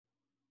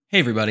Hey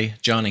everybody,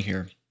 Johnny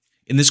here.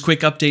 In this quick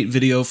update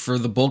video for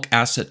the bulk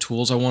asset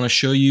tools, I want to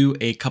show you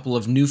a couple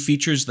of new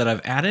features that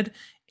I've added,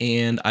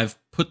 and I've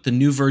put the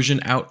new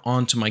version out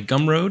onto my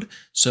Gumroad.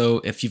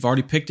 So if you've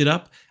already picked it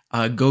up,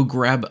 go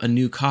grab a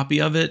new copy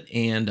of it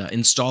and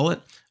install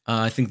it.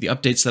 I think the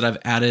updates that I've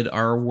added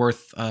are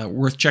worth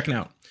checking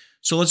out.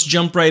 So let's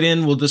jump right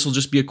in. This will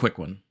just be a quick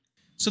one.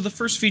 So the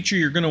first feature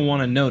you're going to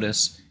want to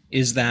notice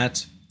is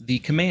that the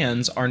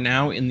commands are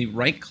now in the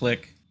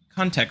right-click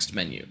context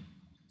menu.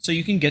 So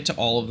you can get to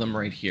all of them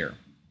right here.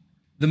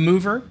 The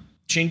mover,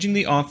 changing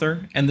the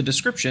author, and the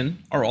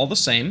description are all the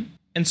same,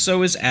 and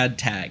so is add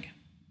tag.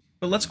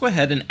 But let's go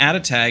ahead and add a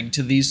tag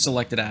to these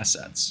selected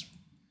assets.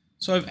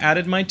 So I've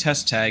added my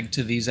test tag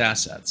to these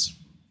assets.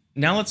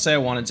 Now let's say I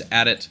wanted to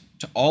add it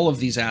to all of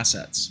these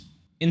assets.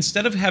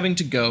 Instead of having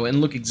to go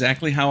and look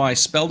exactly how I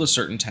spelled a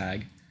certain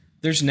tag,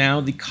 there's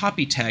now the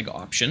copy tag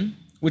option,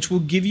 which will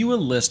give you a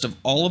list of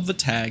all of the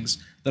tags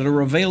that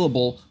are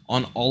available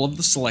on all of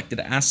the selected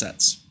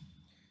assets.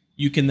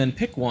 You can then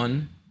pick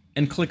one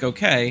and click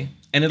OK,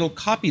 and it'll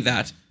copy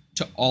that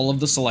to all of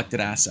the selected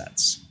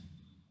assets.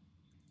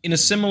 In a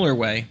similar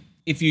way,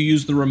 if you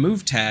use the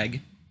remove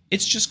tag,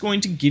 it's just going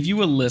to give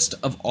you a list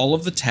of all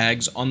of the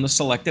tags on the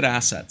selected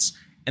assets,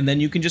 and then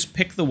you can just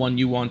pick the one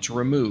you want to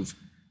remove,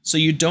 so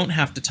you don't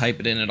have to type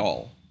it in at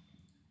all.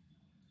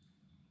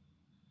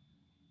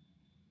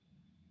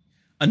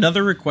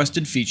 Another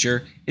requested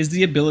feature is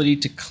the ability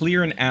to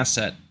clear an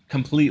asset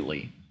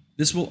completely.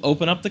 This will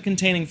open up the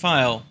containing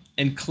file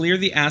and clear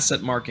the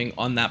asset marking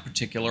on that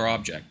particular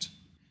object.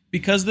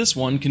 Because this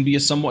one can be a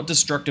somewhat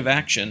destructive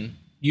action,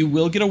 you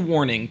will get a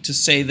warning to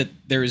say that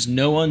there is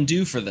no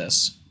undo for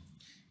this,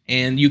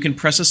 and you can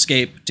press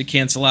escape to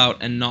cancel out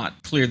and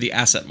not clear the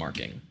asset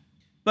marking.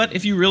 But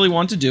if you really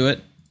want to do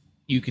it,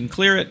 you can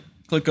clear it,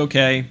 click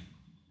OK,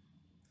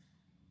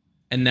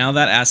 and now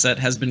that asset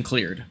has been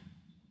cleared.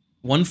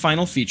 One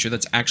final feature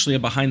that's actually a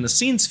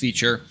behind-the-scenes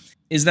feature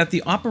is that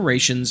the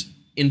operations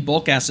in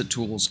bulk asset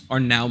tools are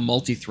now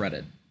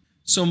multi-threaded.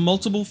 So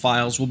multiple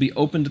files will be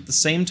opened at the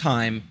same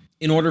time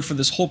in order for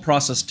this whole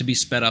process to be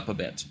sped up a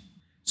bit.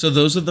 So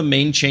those are the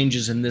main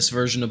changes in this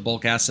version of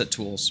bulk asset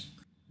tools.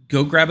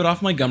 Go grab it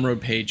off my Gumroad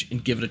page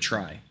and give it a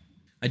try.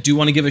 I do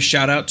want to give a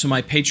shout out to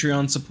my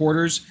Patreon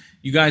supporters.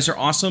 You guys are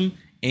awesome,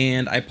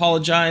 and I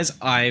apologize,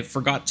 I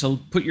forgot to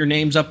put your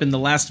names up in the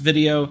last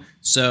video,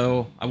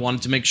 so I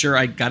wanted to make sure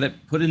I got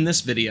it put in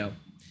this video.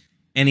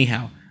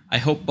 Anyhow, I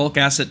hope bulk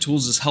asset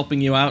tools is helping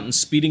you out and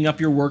speeding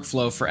up your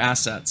workflow for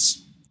assets.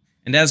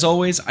 And as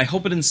always, I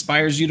hope it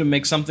inspires you to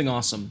make something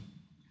awesome.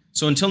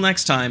 So until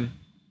next time,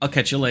 I'll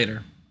catch you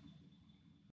later.